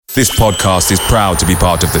This podcast is proud to be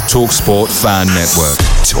part of the TalkSport Fan Network.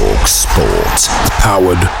 TalkSport.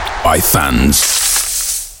 Powered by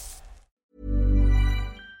fans.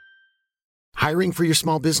 Hiring for your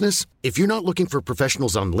small business? If you're not looking for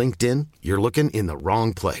professionals on LinkedIn, you're looking in the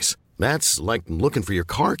wrong place. That's like looking for your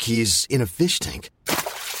car keys in a fish tank.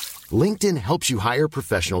 LinkedIn helps you hire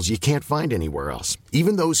professionals you can't find anywhere else,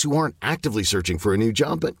 even those who aren't actively searching for a new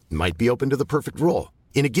job but might be open to the perfect role.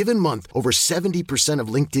 In a given month, over 70% of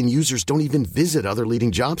LinkedIn users don't even visit other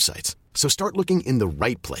leading job sites. So start looking in the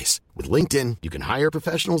right place. With LinkedIn, you can hire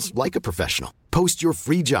professionals like a professional. Post your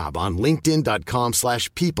free job on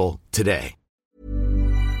linkedin.com/people today.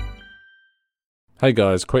 Hey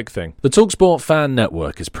guys, quick thing. The TalkSport Fan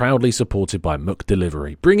Network is proudly supported by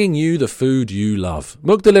McDelivery, bringing you the food you love.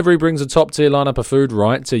 McDelivery brings a top-tier lineup of food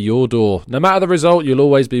right to your door. No matter the result, you'll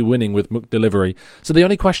always be winning with McDelivery. So the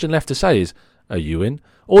only question left to say is, are you in?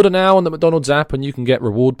 Order now on the McDonald's app and you can get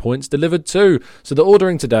reward points delivered too. So the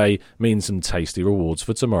ordering today means some tasty rewards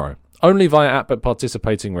for tomorrow. Only via app at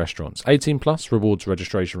participating restaurants. 18 plus, rewards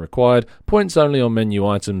registration required. Points only on menu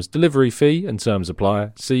items. Delivery fee and terms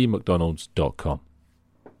apply. See mcdonalds.com.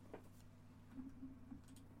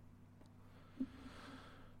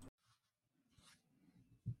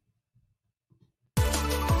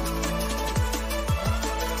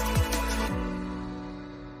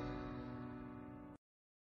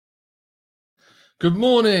 Good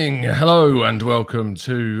morning, hello, and welcome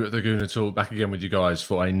to the Kounde Talk. Back again with you guys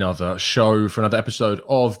for another show, for another episode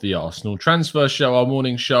of the Arsenal Transfer Show, our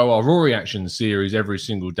morning show, our Raw Reaction series every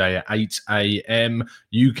single day at 8 a.m.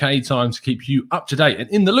 UK time to keep you up to date and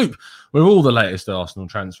in the loop with all the latest Arsenal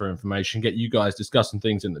transfer information, get you guys discussing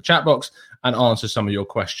things in the chat box and answer some of your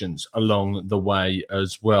questions along the way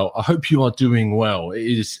as well. I hope you are doing well. It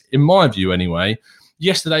is, in my view anyway,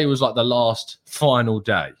 yesterday was like the last final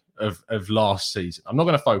day of last season. I'm not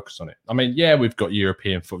going to focus on it. I mean, yeah, we've got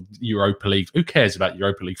Europa League. Who cares about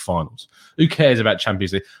Europa League finals? Who cares about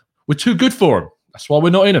Champions League? We're too good for them. That's why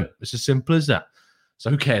we're not in them. It's as simple as that.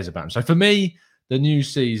 So who cares about them? So for me, the new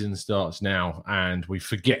season starts now and we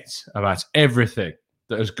forget about everything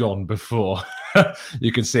that has gone before.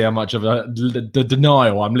 You can see how much of the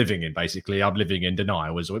denial I'm living in, basically. I'm living in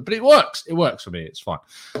denial, but it works. It works for me. It's fine.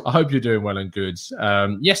 I hope you're doing well and good.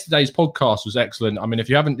 Yesterday's podcast was excellent. I mean, if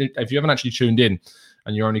you haven't actually tuned in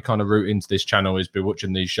and you're only kind of rooting into this channel, is been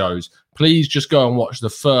watching these shows, please just go and watch the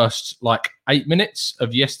first 8 minutes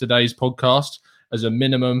of yesterday's podcast as a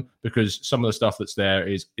minimum, because some of the stuff that's there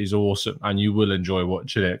is awesome and you will enjoy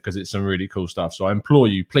watching it because it's some really cool stuff. So I implore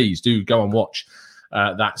you, please do go and watch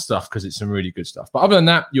that stuff because it's some really good stuff. But other than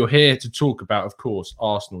that, you're here to talk about, of course,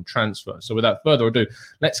 Arsenal transfer. So without further ado,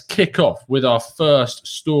 let's kick off with our first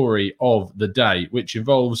story of the day, which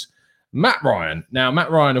involves Matt Ryan. Now, Matt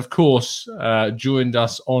Ryan, of course, joined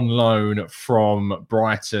us on loan from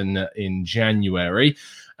Brighton in January.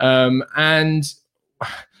 And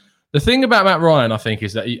the thing about Matt Ryan, I think,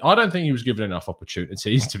 is that I don't think he was given enough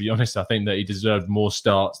opportunities, to be honest. I think that he deserved more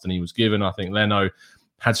starts than he was given. I think Leno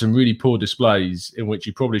had some really poor displays in which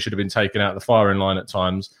he probably should have been taken out of the firing line at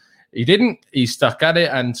times. He didn't. He stuck at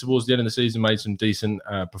it, and towards the end of the season made some decent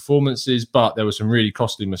performances, but there were some really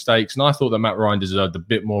costly mistakes. And I thought that Matt Ryan deserved a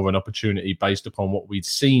bit more of an opportunity based upon what we'd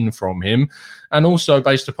seen from him, and also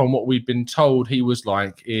based upon what we'd been told he was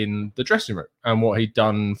like in the dressing room and what he'd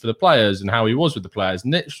done for the players and how he was with the players.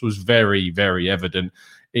 And this was very, very evident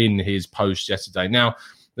in his post yesterday. Now,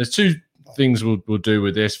 there's two things we'll do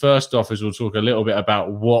with this. First off is we'll talk a little bit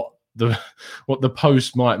about what the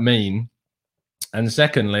post might mean, and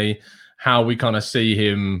secondly, how we kind of see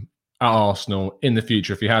him at Arsenal in the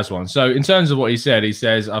future if he has one. So in terms of what he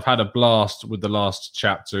says, I've had a blast with the last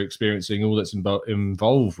chapter, experiencing all that's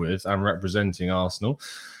involved with and representing Arsenal.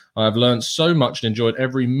 I've learned so much and enjoyed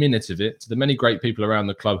every minute of it. To the many great people around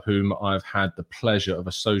the club whom I've had the pleasure of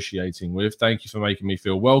associating with, thank you for making me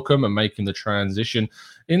feel welcome and making the transition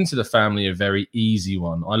into the family a very easy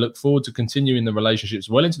one. I look forward to continuing the relationships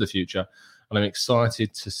well into the future, and I'm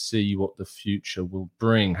excited to see what the future will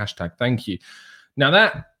bring. # thank you.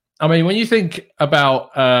 Now when you think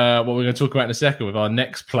about what we're going to talk about in a second with our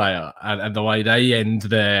next player and the way they end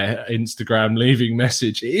their Instagram leaving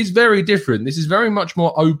message, it is very different. This is very much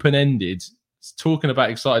more open-ended. It's talking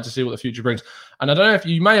about excited to see what the future brings. And I don't know if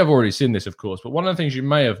you may have already seen this, of course, but one of the things you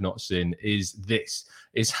may have not seen is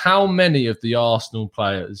how many of the Arsenal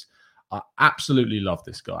players I absolutely love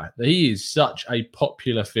this guy. He is such a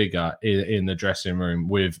popular figure in the dressing room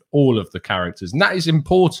with all of the characters. And that is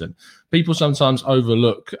important. People sometimes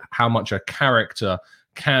overlook how much a character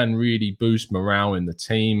can really boost morale in the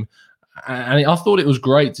team. And I thought it was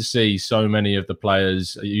great to see so many of the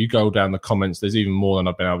players. You go down the comments, there's even more than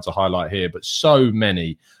I've been able to highlight here, but so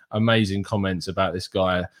many amazing comments about this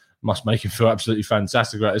guy. Must make him feel absolutely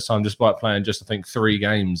fantastic at this time, despite playing just, I think, 3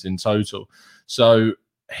 games in total. So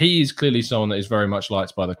he is clearly someone that is very much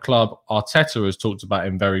liked by the club. Arteta has talked about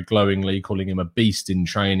him very glowingly, calling him a beast in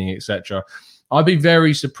training, etc. I'd be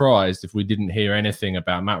very surprised if we didn't hear anything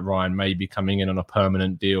about Matt Ryan maybe coming in on a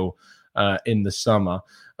permanent deal in the summer.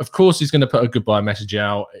 Of course, he's going to put a goodbye message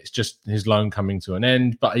out. It's just his loan coming to an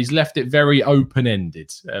end, but he's left it very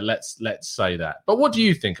open-ended. Let's say that. But what do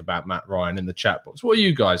you think about Matt Ryan in the chat box? What are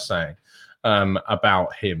you guys saying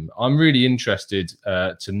about him? I'm really interested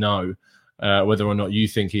to know whether or not you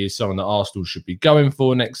think he is someone that Arsenal should be going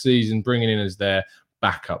for next season, bringing in as their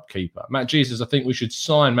backup keeper. Matt G says, I think we should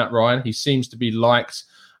sign Matt Ryan. He seems to be liked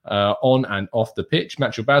on and off the pitch.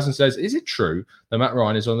 Matthew Bazin says, is it true that Matt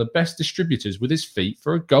Ryan is one of the best distributors with his feet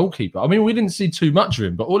for a goalkeeper? I mean, we didn't see too much of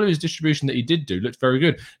him, but all of his distribution that he did do looked very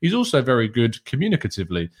good. He's also very good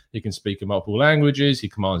communicatively. He can speak in multiple languages. He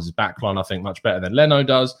commands his backline, I think, much better than Leno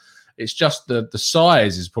does. It's just the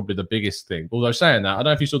size is probably the biggest thing. Although saying that, I don't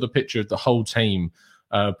know if you saw the picture of the whole team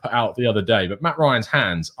put out the other day, but Matt Ryan's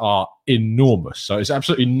hands are enormous. So it's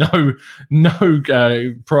absolutely no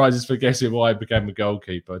prizes for guessing why he became a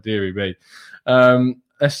goalkeeper. Deary me.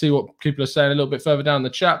 Let's see what people are saying a little bit further down the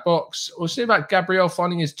chat box. We'll see about Gabriel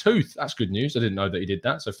finding his tooth. That's good news. I didn't know that he did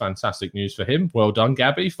that. So fantastic news for him. Well done,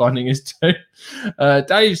 Gabby, finding his tooth.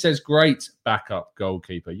 Dave says, great backup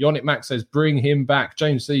goalkeeper. Yonic Max says, bring him back.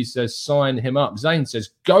 James C says, sign him up. Zane says,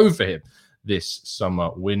 go for him this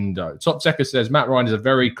summer window. Top Secker says, Matt Ryan is a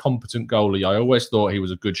very competent goalie. I always thought he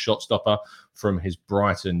was a good shot stopper from his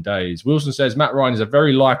Brighton days. Wilson says, Matt Ryan is a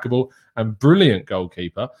very likeable and brilliant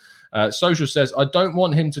goalkeeper. Social says, I don't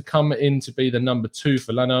want him to come in to be the number 2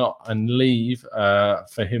 for Leno and leave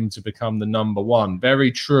for him to become the number 1.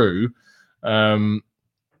 Very true.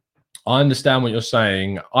 I understand what you're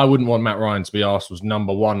saying. I wouldn't want Matt Ryan to be Arsenal's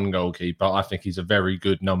number 1 goalkeeper. I think he's a very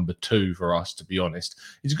good number 2 for us, to be honest.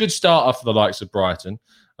 He's a good starter for the likes of Brighton.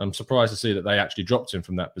 I'm surprised to see that they actually dropped him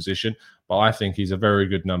from that position, but I think he's a very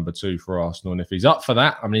good number 2 for Arsenal. And if he's up for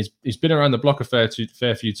that, I mean, he's been around the block a fair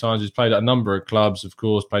few times. He's played at a number of clubs, of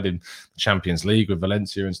course, played in the Champions League with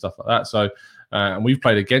Valencia and stuff like that. So, and we've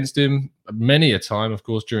played against him many a time, of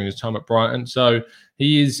course, during his time at Brighton. So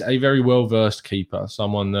he is a very well-versed keeper,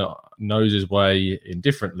 someone that knows his way in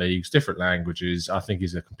different leagues, different languages. I think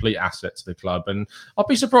he's a complete asset to the club. And I'd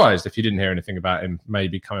be surprised if you didn't hear anything about him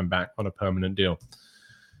maybe coming back on a permanent deal.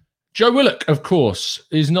 Joe Willock, of course,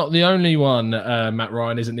 is not the only one. Matt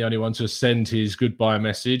Ryan isn't the only one to send his goodbye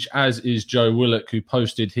message, as is Joe Willock, who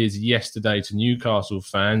posted his yesterday to Newcastle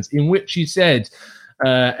fans, in which he said,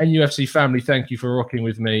 NUFC family, thank you for rocking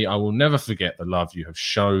with me. I will never forget the love you have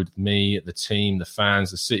showed me, the team, the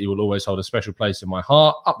fans. The city will always hold a special place in my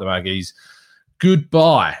heart. Up the Maggies.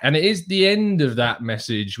 Goodbye. And it is the end of that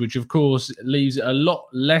message, which, of course, leaves it a lot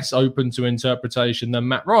less open to interpretation than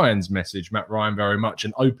Matt Ryan's message. Matt Ryan, very much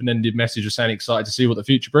an open-ended message of saying excited to see what the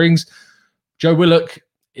future brings. Joe Willock,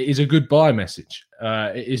 it is a goodbye message.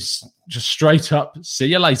 It is just straight up, see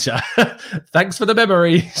you later. Thanks for the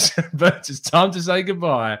memories, but it's time to say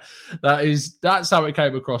goodbye. That's how it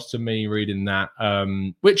came across to me reading that,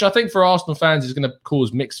 which I think for Arsenal fans is going to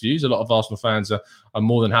cause mixed views. A lot of Arsenal fans are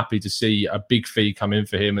more than happy to see a big fee come in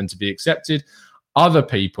for him and to be accepted. Other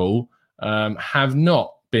people have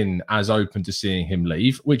not been as open to seeing him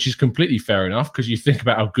leave, which is completely fair enough because you think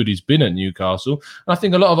about how good he's been at Newcastle. And I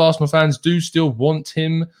think a lot of Arsenal fans do still want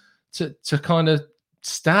him to kind of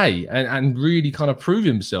stay and really kind of prove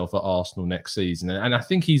himself at Arsenal next season. And I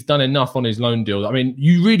think he's done enough on his loan deal. I mean,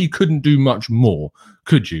 you really couldn't do much more,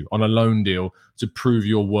 could you, on a loan deal to prove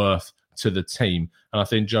your worth to the team? And I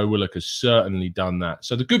think Joe Willock has certainly done that.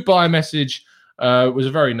 So the goodbye message was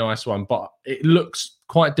a very nice one, but it looks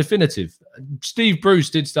quite definitive. Steve Bruce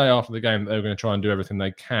did say after the game that they were going to try and do everything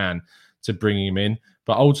they can to bring him in,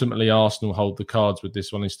 but ultimately Arsenal hold the cards with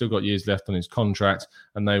this one. He's still got years left on his contract,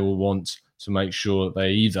 and they will want to make sure that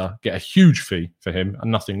they either get a huge fee for him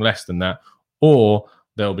and nothing less than that, or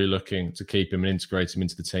they'll be looking to keep him and integrate him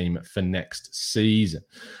into the team for next season.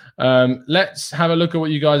 Let's have a look at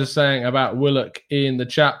what you guys are saying about Willock in the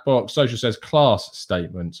chat box. Social says, class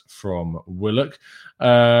statement from Willock.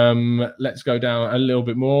 Let's go down a little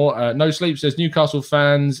bit more. No Sleep says, Newcastle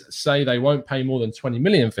fans say they won't pay more than 20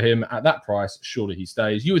 million for him. At that price, surely he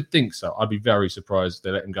stays. You would think so. I'd be very surprised if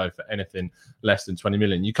they let him go for anything less than 20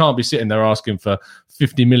 million. You can't be sitting there asking for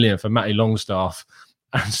 50 million for Matty Longstaff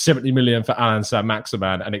and 70 million for Alan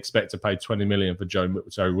Saint-Maximin and expect to pay 20 million for Joe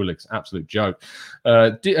Willock. Absolute joke.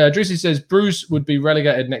 Drissy says Bruce would be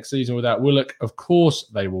relegated next season without Willock. Of course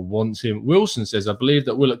they will want him. Wilson says, I believe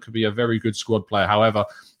that Willock could be a very good squad player. However,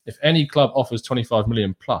 if any club offers 25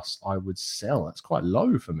 million plus, I would sell. That's quite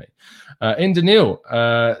low for me. Indanil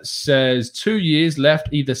says 2 years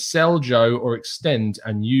left, either sell Joe or extend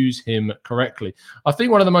and use him correctly. I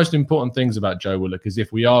think one of the most important things about Joe Willock is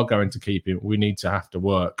if we are going to keep him, we need to have to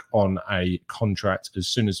work on a contract as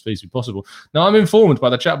soon as feasibly possible. Now, I'm informed by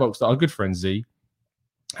the chat box that our good friend Z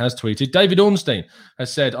has tweeted. David Ornstein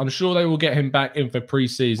has said, I'm sure they will get him back in for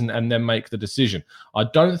pre-season and then make the decision. I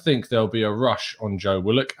don't think there'll be a rush on Joe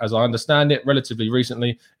Willock. As I understand it, relatively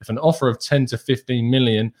recently, if an offer of 10 to 15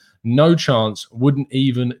 million, no chance, wouldn't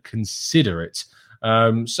even consider it.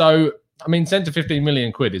 So, I mean, 10 to 15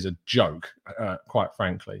 million quid is a joke, quite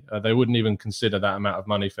frankly. They wouldn't even consider that amount of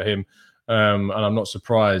money for him. And I'm not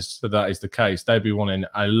surprised that is the case. They'd be wanting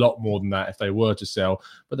a lot more than that if they were to sell.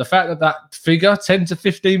 But the fact that figure, 10 to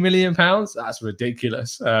 15 million pounds, that's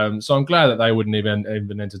ridiculous. So I'm glad that they wouldn't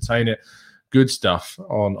even entertain it. Good stuff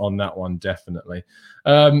on that one, definitely.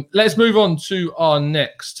 Let's move on to our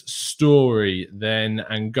next story then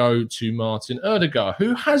and go to Martin Ødegaard,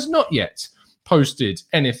 who has not yet posted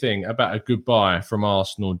anything about a goodbye from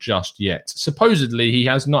Arsenal just yet. Supposedly, he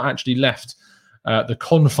has not actually left the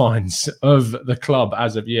confines of the club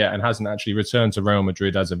as of yet and hasn't actually returned to Real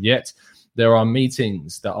Madrid as of yet. There are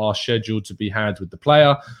meetings that are scheduled to be had with the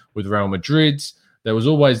player, with Real Madrid. This was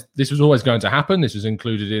always going to happen. This was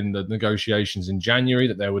included in the negotiations in January,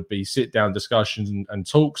 that there would be sit-down discussions and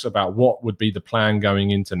talks about what would be the plan going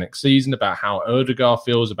into next season, about how Ødegaard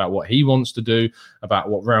feels, about what he wants to do, about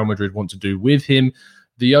what Real Madrid want to do with him.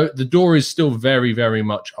 The door is still very, very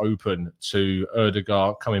much open to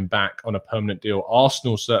Ødegaard coming back on a permanent deal.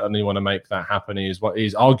 Arsenal certainly want to make that happen. He is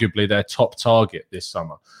arguably their top target this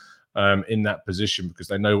summer in that position, because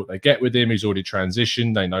they know what they get with him. He's already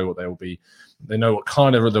transitioned. They know what they will be. They know what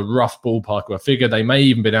kind of the rough ballpark of a figure. They may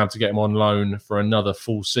even be able to get him on loan for another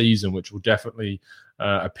full season, which will definitely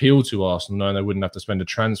appeal to Arsenal, knowing they wouldn't have to spend a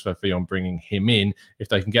transfer fee on bringing him in. If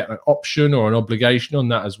they can get an option or an obligation on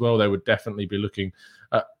that as well, they would definitely be looking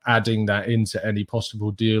at adding that into any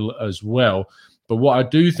possible deal as well. But what I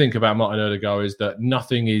do think about Martin Ødegaard is that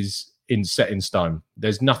nothing is set in stone.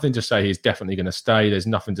 There's nothing to say he's definitely going to stay. There's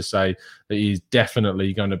nothing to say that he's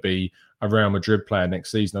definitely going to be a Real Madrid player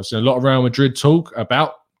next season. I've seen a lot of Real Madrid talk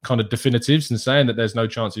about kind of definitives and saying that there's no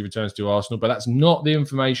chance he returns to Arsenal, but that's not the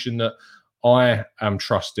information that I am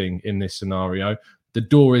trusting in this scenario. The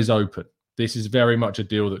door is open. This is very much a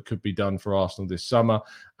deal that could be done for Arsenal this summer,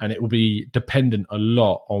 and it will be dependent a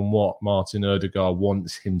lot on what Martin Ødegaard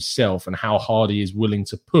wants himself and how hard he is willing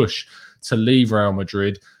to push to leave Real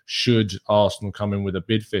Madrid should Arsenal come in with a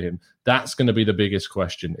bid for him. That's going to be the biggest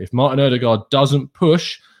question. If Martin Ødegaard doesn't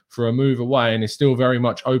push for a move away and is still very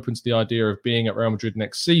much open to the idea of being at Real Madrid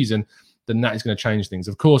next season, then that is going to change things.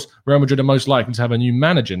 Of course, Real Madrid are most likely to have a new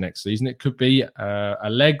manager next season. It could be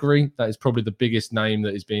Allegri. That is probably the biggest name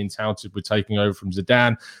that is being touted with taking over from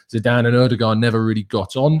Zidane. Zidane and Ødegaard never really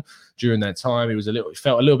got on during that time. He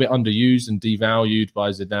felt a little bit underused and devalued by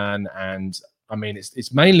Zidane. And I mean,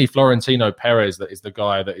 it's mainly Florentino Perez that is the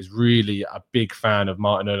guy that is really a big fan of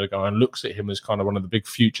Martin Ødegaard and looks at him as kind of one of the big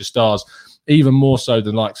future stars, even more so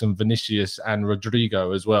than like some Vinicius and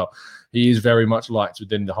Rodrigo as well. He is very much liked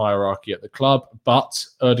within the hierarchy at the club, but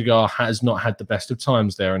Ødegaard has not had the best of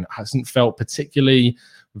times there and hasn't felt particularly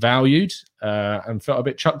valued and felt a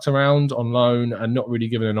bit chucked around on loan and not really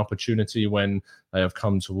given an opportunity when they have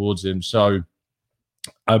come towards him. So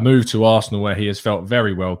a move to Arsenal where he has felt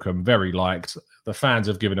very welcome, very liked. The fans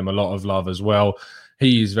have given him a lot of love as well.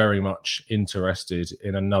 He is very much interested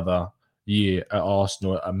in another year at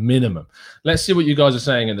Arsenal at a minimum. Let's see what you guys are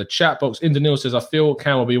saying in the chat box. Indanil says, I feel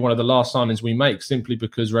Cam will be one of the last signings we make simply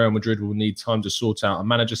because Real Madrid will need time to sort out a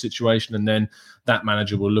manager situation, and then that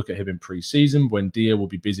manager will look at him in pre-season when Dia will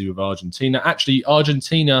be busy with Argentina. Actually,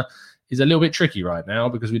 Argentina is a little bit tricky right now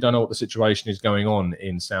because we don't know what the situation is going on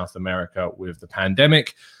in South America with the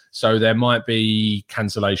pandemic. So there might be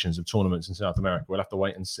cancellations of tournaments in South America. We'll have to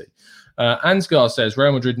wait and see. Ansgar says,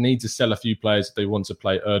 Real Madrid need to sell a few players if they want to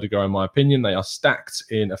play Ødegaard, in my opinion. They are stacked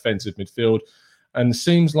in offensive midfield and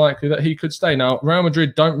seems likely that he could stay. Now, Real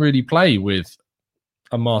Madrid don't really play with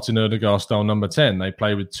a Martin Ødegaard style number 10. They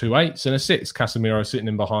play with 2 8s and a 6. Casemiro sitting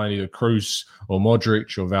in behind either Kroos or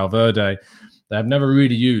Modric or Valverde. They have never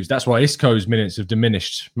really used. That's why Isco's minutes have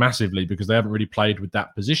diminished massively because they haven't really played with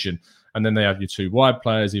that position. And then they have your 2 wide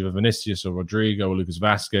players, either Vinicius or Rodrigo or Lucas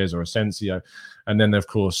Vazquez or Asensio. And then, of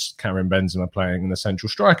course, Karim Benzema playing in the central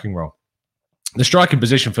striking role. the striking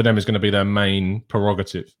position for them is going to be their main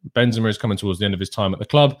prerogative. Benzema is coming towards the end of his time at the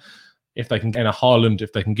club. If they can get in a Haaland,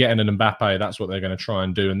 if they can get in an Mbappe, that's what they're going to try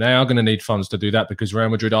and do. And they are going to need funds to do that because Real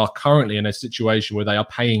Madrid are currently in a situation where they are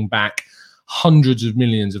paying back hundreds of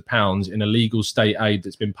millions of pounds in illegal state aid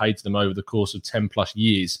that's been paid to them over the course of 10 plus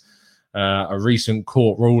years. A recent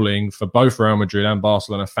court ruling for both Real Madrid and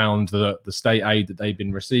Barcelona found that the state aid that they've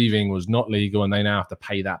been receiving was not legal, and they now have to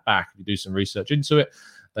pay that back. If you do some research into it,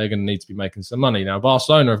 they're going to need to be making some money. Now,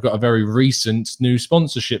 Barcelona have got a very recent new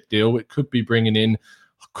sponsorship deal. It could be bringing in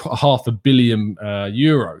 €500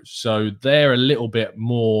 million. So they're a little bit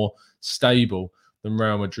more stable than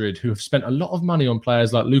Real Madrid, who have spent a lot of money on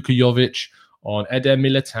players like Luka Jovic, on Eder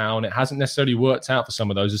Militao, and it hasn't necessarily worked out for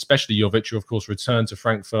some of those, especially Jovic, who, of course, returned to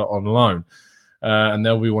Frankfurt on loan. And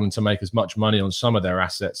they'll be wanting to make as much money on some of their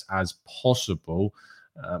assets as possible.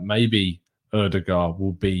 Maybe Ødegaard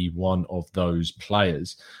will be one of those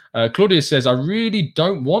players. Claudia says, I really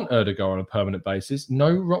don't want Ødegaard on a permanent basis.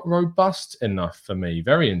 No robust enough for me.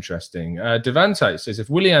 Very interesting. Devante says,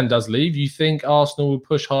 if Willian does leave, you think Arsenal will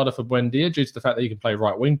push harder for Buendia due to the fact that he can play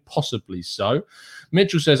right wing? Possibly so.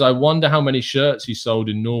 Mitchell says, I wonder how many shirts he sold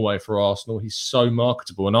in Norway for Arsenal. He's so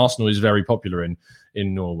marketable, and Arsenal is very popular in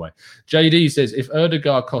Norway. JD says, if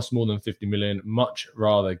Ødegaard costs more than 50 million, much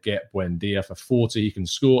rather get Buendia for 40. He can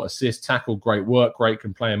score, assist, tackle, great work rate,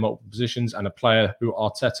 can play in multiple positions, and a player who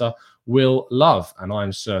Arteta will love. And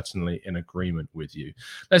I'm certainly in agreement with you.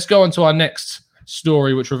 Let's go on to our next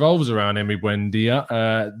story, which revolves around Emi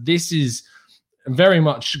Buendia. This is very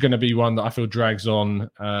much going to be one that I feel drags on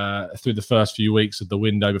through the first few weeks of the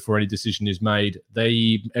window before any decision is made.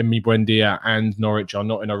 Emi Buendia and Norwich are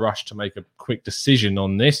not in a rush to make a quick decision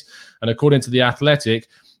on this. And according to The Athletic,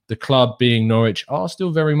 the club, being Norwich, are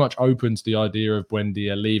still very much open to the idea of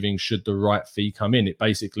Buendia leaving should the right fee come in. It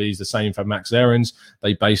basically is the same for Max Aarons.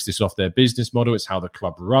 They base this off their business model. It's how the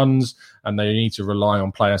club runs, and they need to rely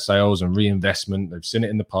on player sales and reinvestment. They've seen it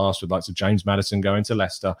in the past with likes of James Maddison going to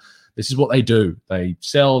Leicester. This is what they do. They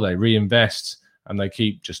sell, they reinvest, and they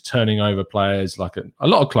keep just turning over players like a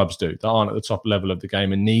lot of clubs do that aren't at the top level of the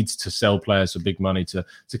game and needs to sell players for big money to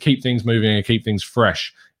keep things moving and keep things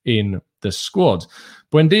fresh in the squad.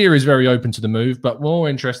 Buendia is very open to the move, but more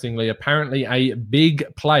interestingly, apparently a big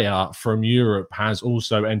player from Europe has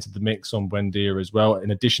also entered the mix on Buendia as well,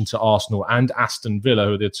 in addition to Arsenal and Aston Villa,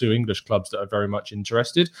 who are the two English clubs that are very much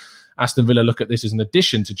interested. Aston Villa look at this as an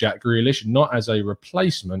addition to Jack Grealish, not as a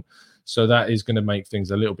replacement. So that is going to make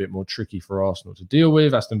things a little bit more tricky for Arsenal to deal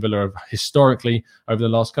with. Aston Villa have historically, over the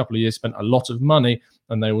last couple of years, spent a lot of money,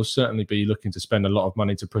 and they will certainly be looking to spend a lot of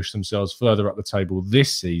money to push themselves further up the table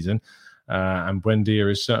this season. And Buendia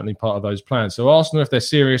is certainly part of those plans. So Arsenal, if they're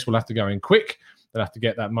serious, will have to go in quick. They'll have to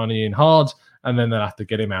get that money in hard, and then they'll have to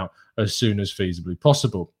get him out as soon as feasibly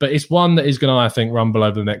possible. But it's one that is going to, I think, rumble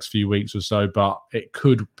over the next few weeks or so, but it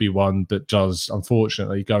could be one that does,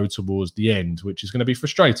 unfortunately, go towards the end, which is going to be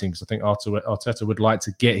frustrating because I think Arteta would like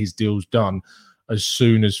to get his deals done as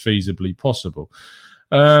soon as feasibly possible.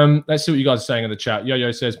 Let's see what you guys are saying in the chat.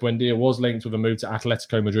 Yo-Yo says Buendia was linked with a move to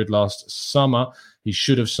Atletico Madrid last summer. He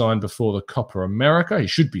should have signed before the Copa America. He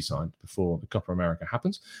should be signed before the Copa America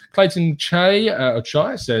happens. Clayton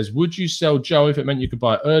Chai says, would you sell Joe if it meant you could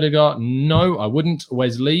buy Ødegaard? No, I wouldn't.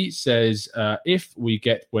 Wesley says, if we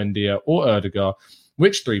get Buendia or Ødegaard,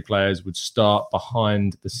 which three players would start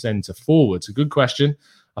behind the centre forwards? A good question.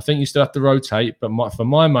 I think you still have to rotate, but for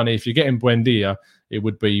my money, if you're getting Buendia, it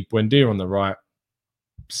would be Buendia on the right,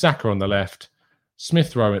 Saka on the left,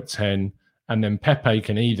 Smith Rowe at 10, and then Pepe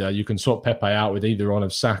you can swap Pepe out with either one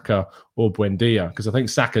of Saka or Buendia, because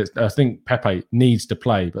I think Pepe needs to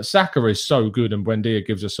play, but Saka is so good and Buendia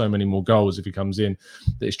gives us so many more goals if he comes in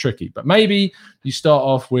that it's tricky. But maybe you start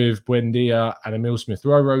off with Buendia and Emile Smith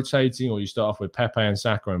Rowe rotating, or you start off with Pepe and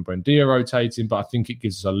Saka and Buendia rotating, but I think it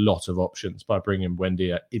gives us a lot of options by bringing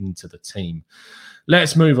Buendia into the team.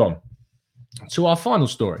 Let's move on to our final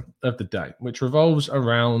story of the day, which revolves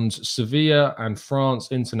around Sevilla and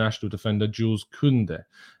France international defender Jules Kounde.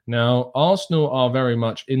 Now, Arsenal are very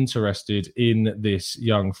much interested in this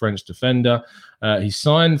young French defender. He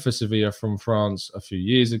signed for Sevilla from France a few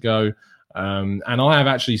years ago. And I have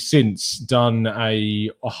actually since done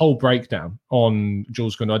a whole breakdown on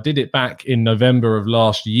Jules Kounde. I did it back in November of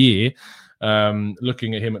last year.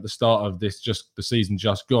 looking at him at the start of the season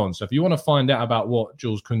just gone. So if you want to find out about what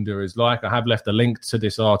Jules Kounde is like, I have left a link to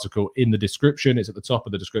this article in the description. It's at the top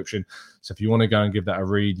of the description. So if you want to go and give that a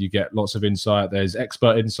read, you get lots of insight. There's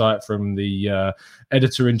expert insight from the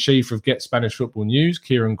editor-in-chief of Get Spanish Football News,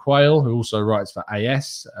 Kieran Quayle, who also writes for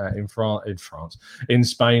AS in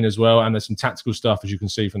Spain as well. And there's some tactical stuff, as you can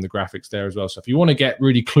see from the graphics there as well. So if you want to get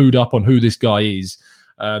really clued up on who this guy is,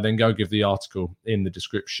 then go give the article in the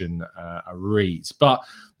description a read. But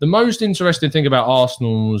the most interesting thing about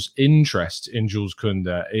Arsenal's interest in Jules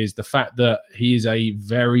Kounde is the fact that he is a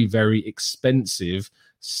very, very expensive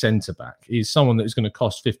centre-back. He's someone that is going to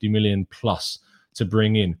cost 50 million plus to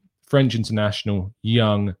bring in. French international,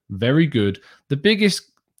 young, very good. The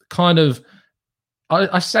biggest kind of,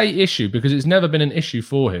 I say issue because it's never been an issue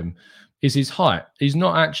for him, is his height. He's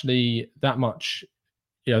not actually that much,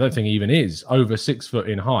 I don't think he even is, over 6 foot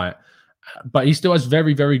in height. But he still has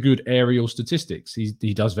very, very good aerial statistics.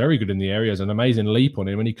 He does very good in the area. Has an amazing leap on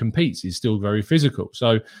him. When he competes, he's still very physical.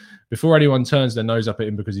 So before anyone turns their nose up at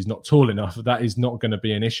him because he's not tall enough, that is not going to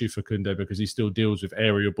be an issue for Kounde because he still deals with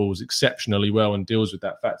aerial balls exceptionally well and deals with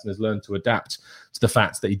that fact and has learned to adapt to the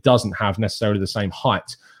fact that he doesn't have necessarily the same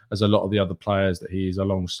height as a lot of the other players that he is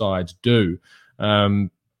alongside do.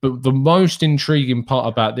 But the most intriguing part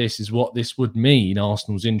about this is what this would mean,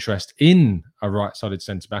 Arsenal's interest in a right-sided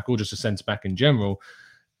centre-back or just a centre-back in general,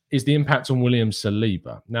 is the impact on William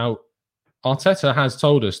Saliba. Now, Arteta has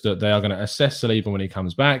told us that they are going to assess Saliba when he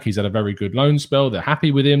comes back. He's had a very good loan spell. They're happy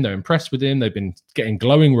with him. They're impressed with him. They've been getting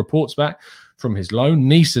glowing reports back from his loan.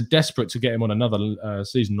 Nice are desperate to get him on another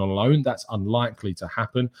season on loan. That's unlikely to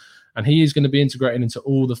happen. And he is going to be integrated into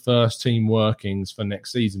all the first-team workings for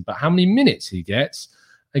next season. But how many minutes he gets,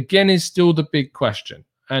 again, is still the big question.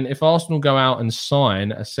 And if Arsenal go out and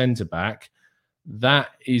sign a centre-back,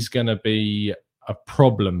 that is going to be a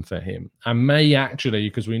problem for him. And may actually,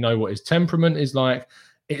 because we know what his temperament is like,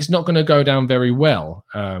 it's not going to go down very well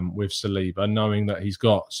with Saliba, knowing that he's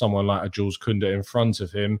got someone like a Jules Kounde in front of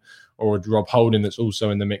him or a Rob Holding that's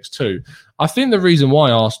also in the mix too. I think the reason why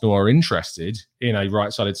Arsenal are interested in a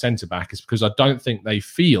right-sided centre-back is because I don't think they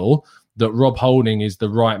feel that Rob Holding is the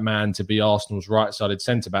right man to be Arsenal's right-sided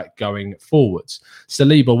centre-back going forwards.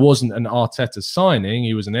 Saliba wasn't an Arteta signing.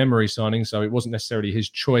 He was an Emery signing, so it wasn't necessarily his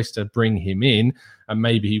choice to bring him in, and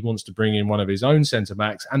maybe he wants to bring in one of his own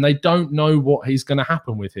centre-backs, and they don't know what is going to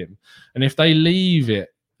happen with him. And if they leave it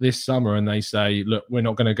this summer and they say, look, we're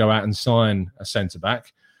not going to go out and sign a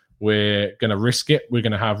centre-back, we're going to risk it. We're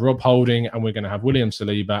going to have Rob Holding and we're going to have William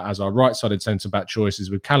Saliba as our right-sided centre-back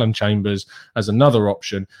choices with Callum Chambers as another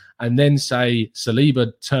option. And then say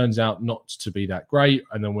Saliba turns out not to be that great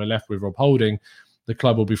and then we're left with Rob Holding. The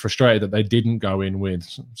club will be frustrated that they didn't go in with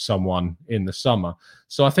someone in the summer.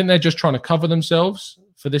 So I think they're just trying to cover themselves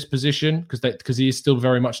for this position because he is still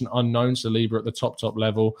very much an unknown, Saliba at the top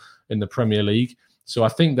level in the Premier League. So I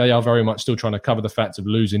think they are very much still trying to cover the fact of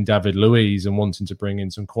losing David Luiz and wanting to bring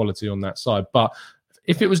in some quality on that side. But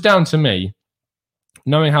if it was down to me,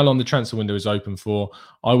 knowing how long the transfer window is open for,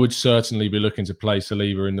 I would certainly be looking to play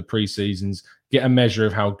Saliba in the pre-seasons, get a measure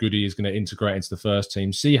of how good he is going to integrate into the first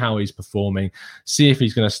team, see how he's performing, see if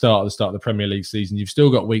he's going to start at the start of the Premier League season. You've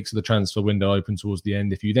still got weeks of the transfer window open towards the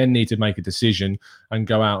end. If you then need to make a decision and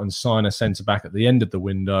go out and sign a centre-back at the end of the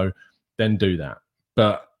window, then do that.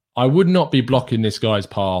 But I would not be blocking this guy's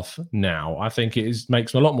path now. I think it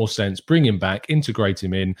makes a lot more sense. Bring him back, integrate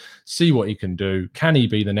him in, see what he can do. Can he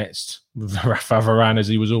be the next Rafa Varane, as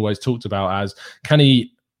he was always talked about as? Can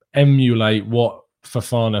he emulate what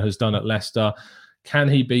Fofana has done at Leicester? Can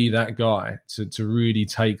he be that guy to really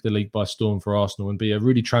take the league by storm for Arsenal and be a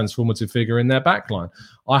really transformative figure in their backline?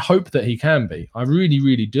 I hope that he can be. I really,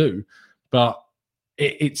 really do. But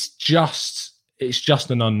it's just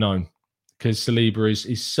an unknown. Because Saliba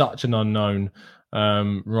is such an unknown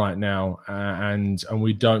right now, and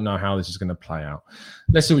we don't know how this is going to play out.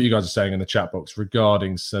 Let's see what you guys are saying in the chat box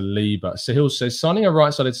regarding Saliba. Sahil says, signing a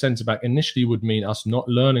right-sided centre-back initially would mean us not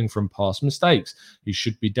learning from past mistakes. He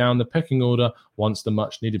should be down the pecking order once the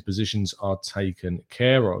much-needed positions are taken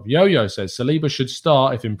care of. Yo-Yo says, Saliba should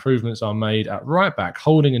start if improvements are made at right-back.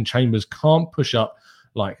 Holding and Chambers can't push up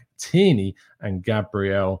like Tierney and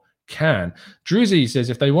Gabriel can. Drizzy says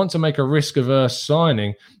if they want to make a risk-averse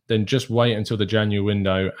signing, then just wait until the January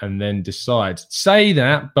window and then decide. Say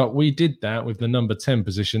that, but we did that with the number 10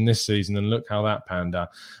 position this season, and look how that panned out.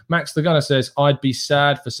 Max the Gunner says, I'd be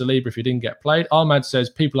sad for Saliba if he didn't get played. Ahmad says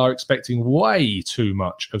people are expecting way too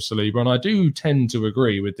much of Saliba, and I do tend to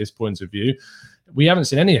agree with this point of view. We haven't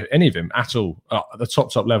seen any of him at all at the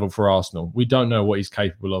top level for Arsenal. We don't know what he's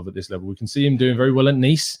capable of at this level. We can see him doing very well at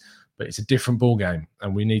Nice, but it's a different ball game,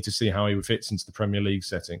 and we need to see how he fits into the Premier League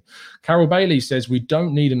setting. Carol Bailey says, we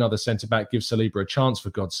don't need another centre-back. Give Saliba a chance, for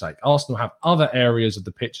God's sake. Arsenal have other areas of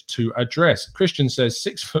the pitch to address. Christian says,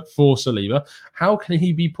 6'4" Saliba. How can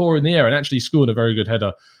he be poor in the air? And actually scored a very good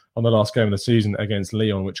header on the last game of the season against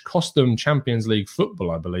Lyon, which cost them Champions League football,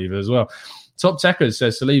 I believe, as well. Top Techers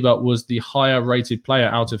says Saliba was the higher-rated player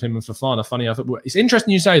out of him and Fofana. Funny, I thought it's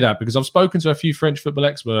interesting you say that, because I've spoken to a few French football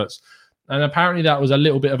experts, and apparently that was a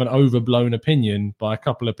little bit of an overblown opinion by a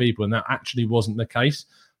couple of people, and that actually wasn't the case.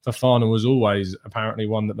 Fofana was always apparently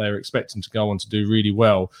one that they were expecting to go on to do really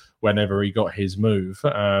well whenever he got his move.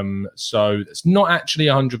 So it's not actually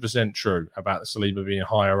 100% true about Saliba being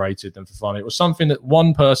higher rated than Fofana. It was something that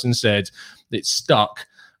one person said that stuck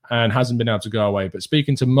and hasn't been able to go away. But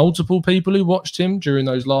speaking to multiple people who watched him during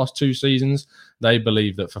those last 2 seasons, they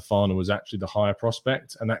believe that Fofana was actually the higher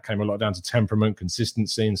prospect, and that came a lot down to temperament,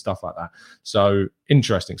 consistency, and stuff like that. So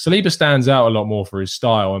interesting. Saliba stands out a lot more for his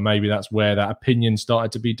style, and maybe that's where that opinion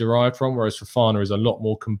started to be derived from, whereas Fofana is a lot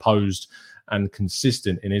more composed and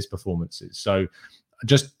consistent in his performances. So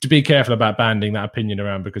just to be careful about banding that opinion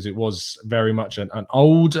around, because it was very much an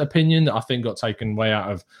old opinion that I think got taken way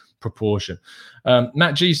out of proportion.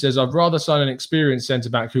 Matt G says, I'd rather sign an experienced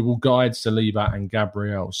centre-back who will guide Saliba and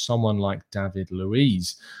Gabriel, someone like David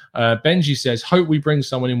Luiz. Benji says, hope we bring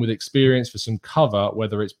someone in with experience for some cover,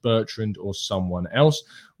 whether it's Bertrand or someone else.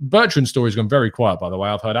 Bertrand's story's gone very quiet, by the way.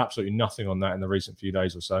 I've heard absolutely nothing on that in the recent few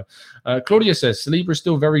days or so. Claudia says, Saliba is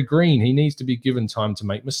still very green. He needs to be given time to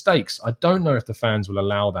make mistakes. I don't know if the fans will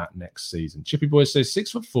allow that next season. Chippy Boy says,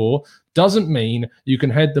 6'4" doesn't mean you can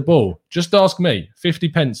head the ball. Just ask me. 50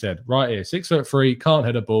 pence head right here. 6'3", can't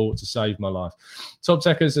head a ball to save my life. Top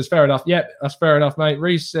Tecker says, fair enough. Yep, that's fair enough, mate.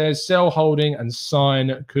 Reese says, sell Holding and sign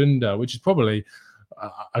Kounde, which is probably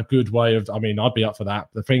a good way of, I mean, I'd be up for that.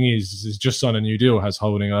 The thing is just sign a new deal has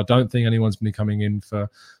Holding. I don't think anyone's been coming in for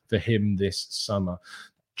him this summer.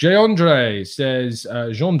 Gendre says,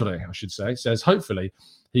 says, hopefully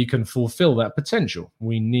he can fulfill that potential.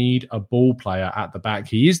 We need a ball player at the back.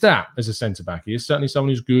 He is that as a centre-back. He is certainly someone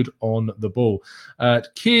who's good on the ball.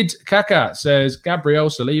 Kid Kaka says, Gabriel,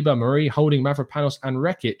 Saliba, Marie, Holding, Mavropanos, and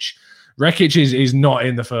Rekic. Rekic is not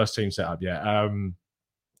in the first team setup yet.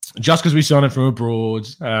 Just because we signed him from abroad,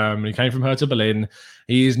 he came from Hertha Berlin,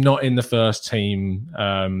 he is not in the first team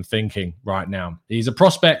thinking right now. He's a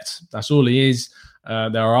prospect. That's all he is.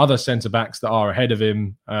 There are other centre-backs that are ahead of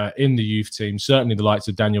him in the youth team. Certainly the likes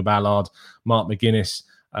of Daniel Ballard, Mark McGuinness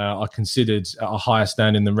are considered at a higher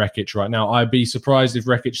standing than Rekic right now. I'd be surprised if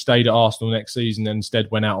Rekic stayed at Arsenal next season and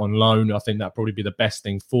instead went out on loan. I think that'd probably be the best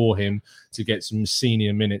thing for him to get some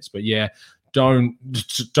senior minutes. But yeah, don't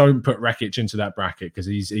put Rekic into that bracket because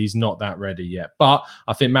he's not that ready yet. But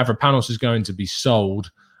I think Mavropanos is going to be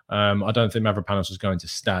sold. I don't think Mavropanos is going to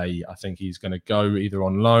stay. I think he's going to go either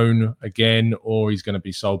on loan again or he's going to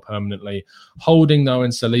be sold permanently. Holding, though,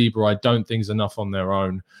 and Saliba, I don't think is enough on their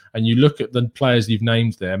own. And you look at the players you've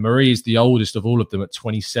named there. Marie is the oldest of all of them at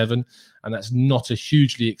 27, and that's not a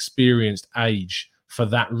hugely experienced age for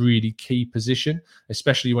that really key position,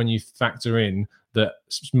 especially when you factor in that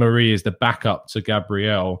Marie is the backup to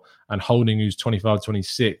Gabriel and Holding, who's 25,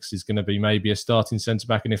 26, is going to be maybe a starting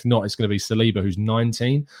centre-back. And if not, it's going to be Saliba, who's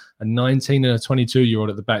 19. A 19 and a 22-year-old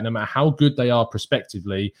at the back, no matter how good they are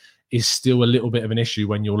prospectively, is still a little bit of an issue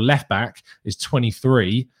when your left-back is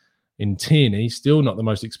 23 in Tierney, still not the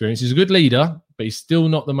most experienced. He's a good leader, but he's still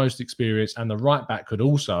not the most experienced. And the right-back could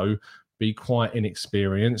also be quite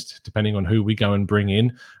inexperienced, depending on who we go and bring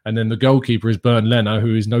in. And then the goalkeeper is Bernd Leno,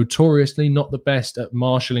 who is notoriously not the best at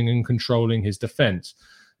marshalling and controlling his defence.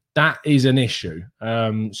 That is an issue.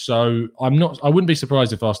 So I wouldn't be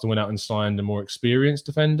surprised if Arsenal went out and signed a more experienced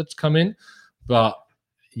defender to come in. But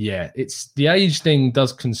yeah, it's the age thing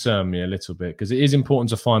does concern me a little bit because it is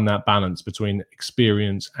important to find that balance between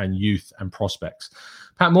experience and youth and prospects.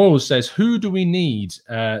 Pat Morales says, why do we need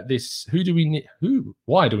this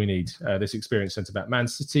experienced centre-back? Man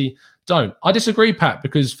City don't. I disagree, Pat,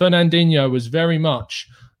 because Fernandinho was very much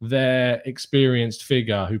their experienced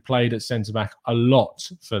figure who played at centre-back a lot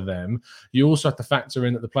for them. You also have to factor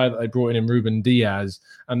in that the player that they brought in Ruben Diaz,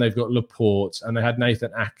 and they've got Laporte, and they had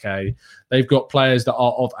Nathan Ake. They've got players that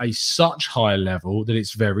are of a such high level that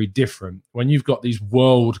it's very different. When you've got these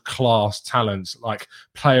world-class talents like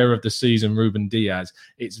player of the season Ruben Diaz,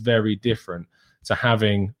 it's very different to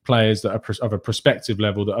having players that are of a prospective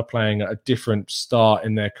level that are playing at a different start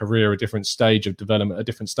in their career, a different stage of development, a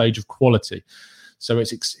different stage of quality. So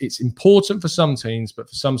it's important for some teams, but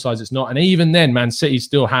for some sides it's not. And even then, Man City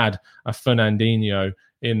still had a Fernandinho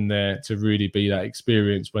in there to really be that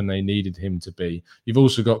experience when they needed him to be. You've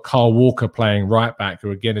also got Carl Walker playing right back,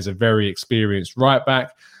 who again is a very experienced right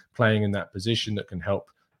back playing in that position that can help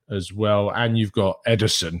as well. And you've got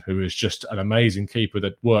Ederson, who is just an amazing keeper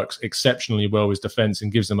that works exceptionally well with defence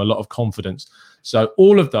and gives them a lot of confidence. So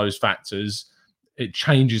all of those factors, it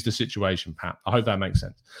changes the situation, Pat. I hope that makes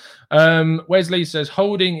sense. Wesley says,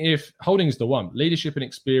 Holding's the one. Leadership and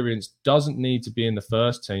experience doesn't need to be in the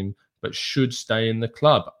first team, but should stay in the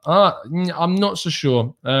club. I'm not so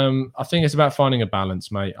sure. I think it's about finding a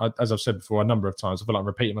balance, mate. As I've said before a number of times, I feel like I'm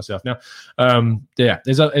repeating myself now.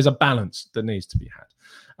 There's a balance that needs to be had.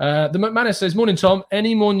 The McManus says, morning, Tom.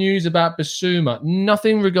 Any more news about Basuma?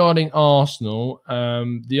 Nothing regarding Arsenal.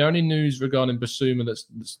 The only news regarding Basuma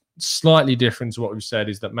that's slightly different to what we've said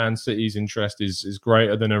is that Man City's interest is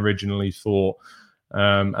greater than originally thought.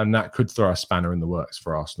 And that could throw a spanner in the works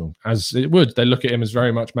for Arsenal, as it would. They look at him as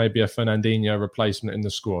very much maybe a Fernandinho replacement in the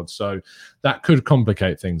squad. So that could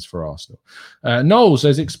complicate things for Arsenal. Noel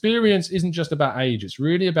says, experience isn't just about age. It's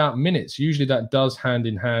really about minutes. Usually that does hand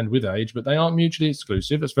in hand with age, but they aren't mutually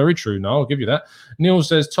exclusive. That's very true, Noel. I'll give you that. Neil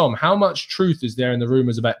says, Tom, how much truth is there in the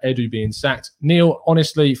rumours about Edu being sacked? Neil,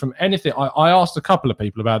 honestly, from anything, I asked a couple of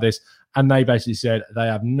people about this, and they basically said they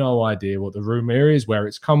have no idea what the rumour is, where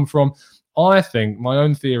it's come from. I think my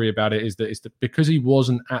own theory about it is that it's because he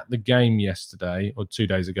wasn't at the game yesterday or 2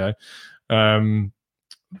 days ago,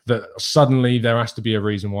 that suddenly there has to be a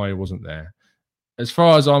reason why he wasn't there. As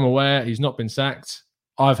far as I'm aware, he's not been sacked.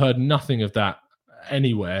 I've heard nothing of that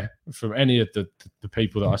anywhere from any of the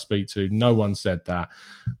people that I speak to. No one said that.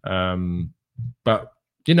 But,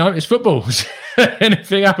 you know, it's football.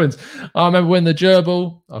 Anything happens. I remember when the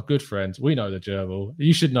gerbil, our good friend, we know the gerbil.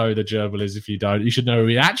 You should know who the gerbil is if you don't. You should know who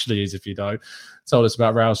he actually is if you don't. Told us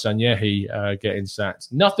about Raul Sanyehi getting sacked.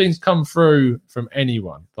 Nothing's come through from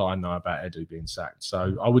anyone that I know about Edu being sacked.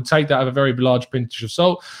 So I would take that with a very large pinch of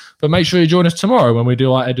salt. But make sure you join us tomorrow when we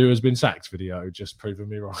do our Edu has been sacked video, just proving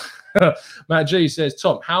me wrong. Matt G says,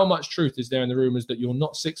 Tom, how much truth is there in the rumours that you're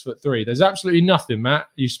not 6'3"? There's absolutely nothing, Matt.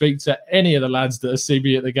 You speak to any of the lads that see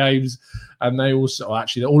me at the games, and they also, well,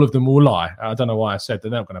 actually, all of them will lie. I don't know why I said that.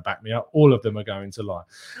 They're not going to back me up. All of them are going to lie.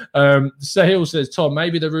 Sahil says, Tom,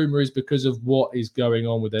 maybe the rumour is because of what is going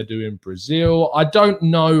on with Edu in Brazil. I don't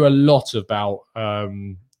know a lot about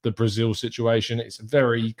the Brazil situation. It's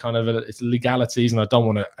very kind of, it's legalities, and I don't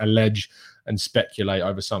want to allege and speculate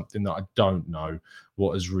over something that I don't know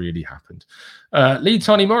what has really happened. Lee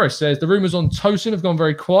Tiny Morris says, the rumours on Tosin have gone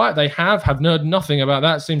very quiet. They have heard nothing about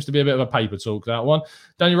that. Seems to be a bit of a paper talk, that one.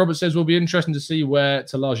 Daniel Roberts says, will be interesting to see where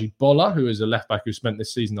Talaji Bola, who is a left-back who spent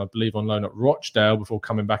this season, I believe, on loan at Rochdale before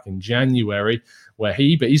coming back in January, but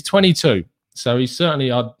he's 22. So he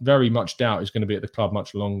certainly, I very much doubt he's going to be at the club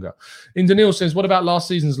much longer. Indanil says, what about last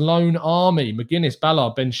season's loan army? McGuinness,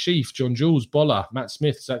 Ballard, Ben Sheaf, John Jules, Bola, Matt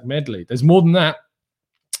Smith, Zach Medley. There's more than that.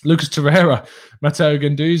 Lucas Torreira, Matteo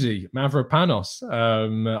Ganduzzi, Mavropanos,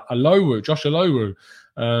 Alowu, Josh Alowu.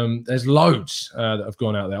 There's loads that have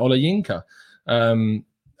gone out there. Ola Yinka.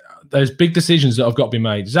 There's big decisions that have got to be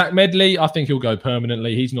made. Zach Medley, I think he'll go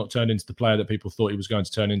permanently. He's not turned into the player that people thought he was going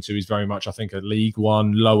to turn into. He's very much, I think, a League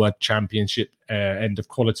One, lower championship end of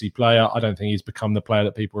quality player. I don't think he's become the player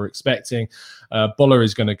that people were expecting. Bola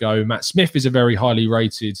is going to go. Matt Smith is a very highly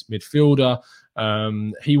rated midfielder.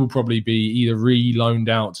 He will probably be either re-loaned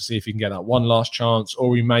out to see if he can get that one last chance,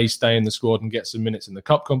 or he may stay in the squad and get some minutes in the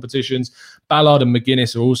cup competitions. Ballard and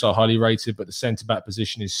McGuinness are also highly rated, but the centre-back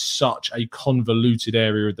position is such a convoluted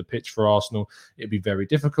area of the pitch for Arsenal. It'd be very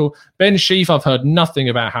difficult. Ben Sheaf, I've heard nothing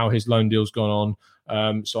about how his loan deal's gone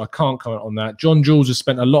on, so I can't comment on that. John Jules has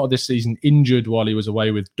spent a lot of this season injured while he was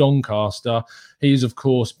away with Doncaster. He's, of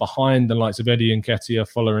course, behind the likes of Eddie Nketiah,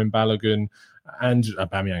 following Balogun, and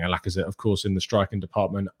Aubameyang and Lacazette, of course, in the striking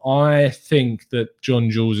department. I think that John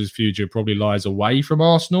Jules' future probably lies away from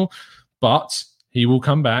Arsenal, but he will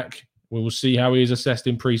come back. We will see how he is assessed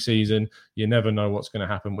in pre-season. You never know what's going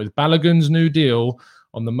to happen. With Balogun's new deal,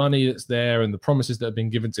 on the money that's there and the promises that have been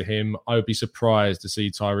given to him, I would be surprised to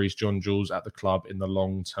see Tyrese John Jules at the club in the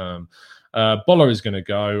long term. Bola is going to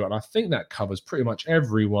go, and I think that covers pretty much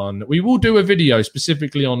everyone. We will do a video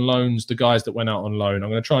specifically on loans, the guys that went out on loan. I'm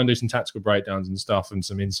going to try and do some tactical breakdowns and stuff and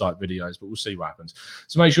some insight videos, but we'll see what happens.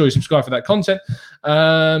 So make sure you subscribe for that content.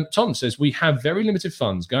 Tom says, we have very limited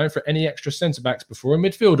funds. Going for any extra centre-backs before a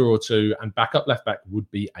midfielder or two and backup left-back would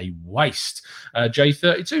be a waste.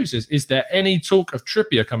 J32 says, is there any talk of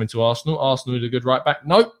Trippier coming to Arsenal? Arsenal with a good right-back?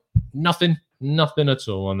 Nope, nothing at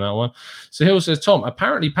all on that one. So Hill says, Tom,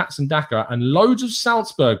 apparently Patson Daka and loads of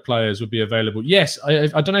Salzburg players would be available. Yes, I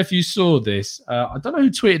don't know if you saw this. I don't know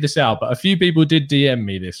who tweeted this out, but a few people did DM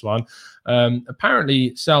me this one.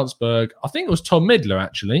 Apparently, Salzburg, I think it was Tom Midler,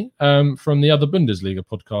 actually, from the other Bundesliga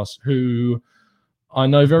podcast, who I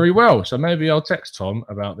know very well. So maybe I'll text Tom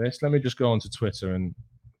about this. Let me just go onto Twitter and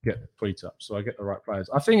get the tweet up so I get the right players.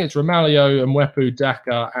 I think it's Romaglio, Mwepu,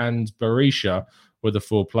 Daka, and Berisha were the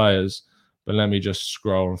 4 players. But let me just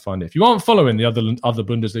scroll and find it. If you aren't following the other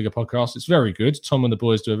Bundesliga podcasts, it's very good. Tom and the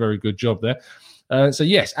boys do a very good job there. So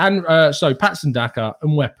yes, and so Patson Daka,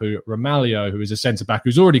 Mwepu, Romaglio, who is a centre-back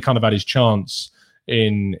who's already kind of had his chance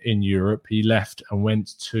in Europe. He left and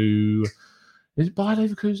went to... Is it Bayer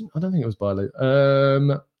Leverkusen? I don't think it was Bayer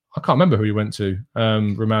Leverkusen. I can't remember who he went to,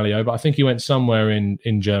 Romaglio, but I think he went somewhere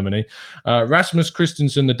in Germany. Rasmus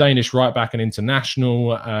Christensen, the Danish right-back and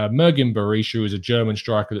international. Mergin Berisha, who is a German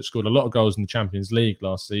striker that scored a lot of goals in the Champions League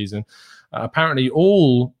last season. Apparently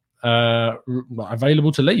all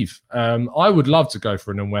available to leave. I would love to go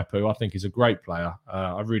for an Mwepu. I think he's a great player.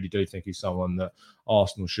 I really do think he's someone that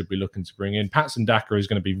Arsenal should be looking to bring in. Patson Daka is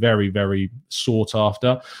going to be very, very sought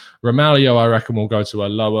after. Romaglio, I reckon, will go to a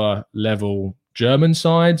lower level German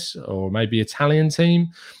sides or maybe Italian team.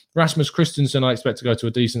 Rasmus Christensen, I expect to go to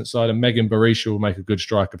a decent side, and Mergin Berisha will make a good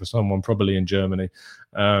striker for someone probably in Germany.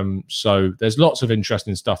 So there's lots of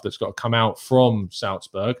interesting stuff that's got to come out from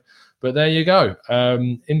Salzburg. But there you go.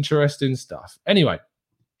 Interesting stuff. Anyway,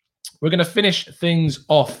 we're going to finish things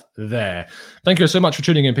off there. Thank you so much for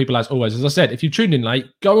tuning in, people, as always. As I said, if you tuned in late,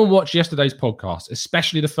 go and watch yesterday's podcast,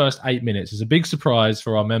 especially the first 8 minutes. It's a big surprise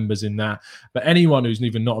for our members in that. But anyone who's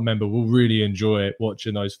even not a member will really enjoy it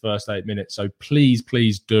watching those first 8 minutes. So please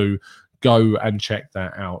do go and check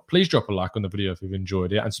that out. Please drop a like on the video if you've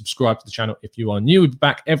enjoyed it and subscribe to the channel if you are new. We'll be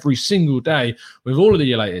back every single day with all of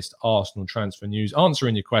the latest Arsenal transfer news,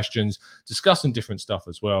 answering your questions, discussing different stuff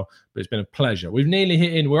as well. But it's been a pleasure.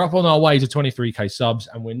 We're up on our way to 23k subs,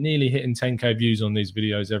 and we're nearly hitting 10k views on these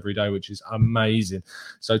videos every day, which is amazing.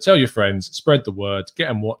 So tell your friends, spread the word, get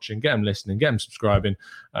them watching, get them listening, get them subscribing,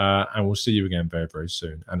 and we'll see you again very, very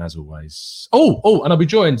soon. And as always, and I'll be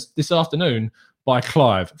joined this afternoon by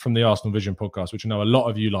Clive from the Arsenal Vision podcast, which I know a lot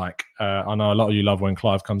of you like. I know a lot of you love when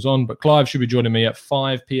Clive comes on, but Clive should be joining me at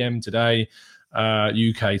 5 p.m. today,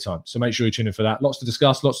 UK time. So make sure you tune in for that. Lots to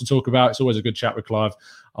discuss, lots to talk about. It's always a good chat with Clive.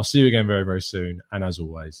 I'll see you again very, very soon. And as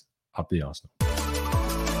always, up the Arsenal.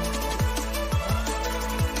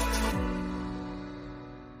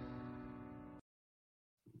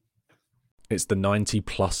 It's the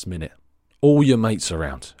 90-plus minute. All your mates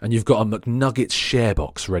around, and you've got a McNuggets share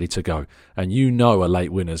box ready to go, and you know a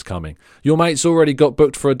late winner's coming. Your mate's already got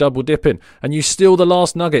booked for a double dipping, and you steal the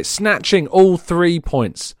last nugget, snatching all 3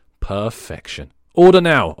 points. Perfection. Order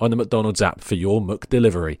now on the McDonald's app for your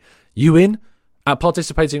McDelivery. You in? At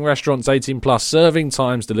participating restaurants, 18 plus, serving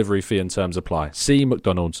times, delivery fee and terms apply. See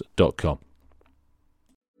mcdonalds.com.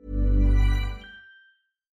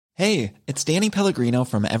 Hey, it's Danny Pellegrino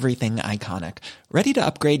from Everything Iconic. Ready to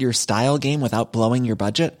upgrade your style game without blowing your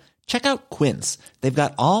budget? Check out Quince. They've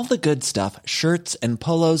got all the good stuff, shirts and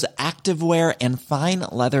polos, activewear, and fine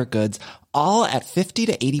leather goods, all at 50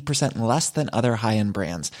 to 80% less than other high-end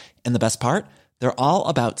brands. And the best part? They're all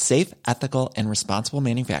about safe, ethical, and responsible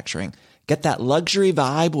manufacturing. Get that luxury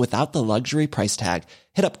vibe without the luxury price tag.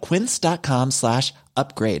 Hit up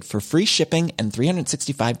quince.com/upgrade for free shipping and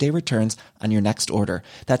 365-day returns on your next order.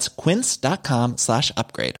 That's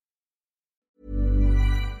quince.com/upgrade.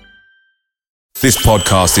 This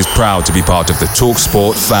podcast is proud to be part of the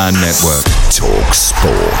TalkSport Fan Network.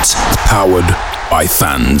 TalkSport. Powered by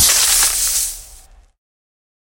fans.